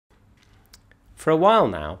For a while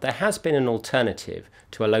now, there has been an alternative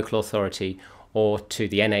to a local authority or to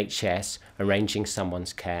the NHS arranging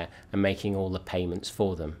someone's care and making all the payments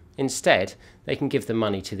for them. Instead, they can give the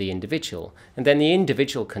money to the individual, and then the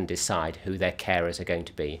individual can decide who their carers are going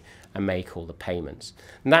to be and make all the payments.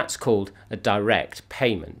 And that's called a direct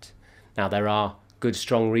payment. Now, there are good,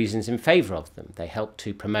 strong reasons in favour of them. They help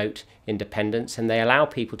to promote independence, and they allow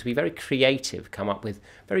people to be very creative, come up with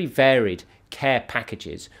very varied care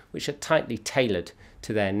packages which are tightly tailored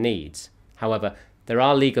to their needs. However, there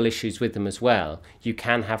are legal issues with them as well. You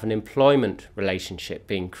can have an employment relationship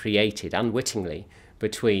being created unwittingly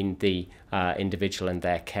between the individual and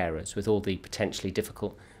their carers, with all the potentially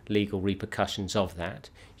difficult legal repercussions of that.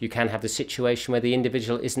 You can have the situation where the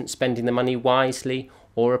individual isn't spending the money wisely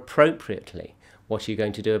or appropriately. What are you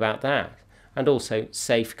going to do about that? And also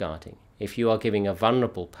safeguarding. If you are giving a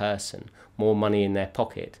vulnerable person more money in their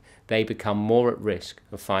pocket, they become more at risk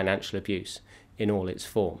of financial abuse in all its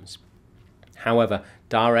forms. However,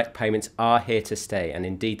 direct payments are here to stay, and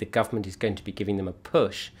indeed the government is going to be giving them a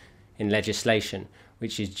push in legislation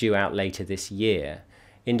which is due out later this year.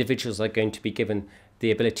 Individuals are going to be given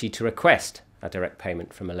the ability to request a direct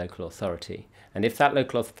payment from a local authority, and if that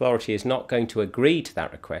local authority is not going to agree to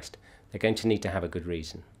that request, they're going to need to have a good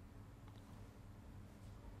reason.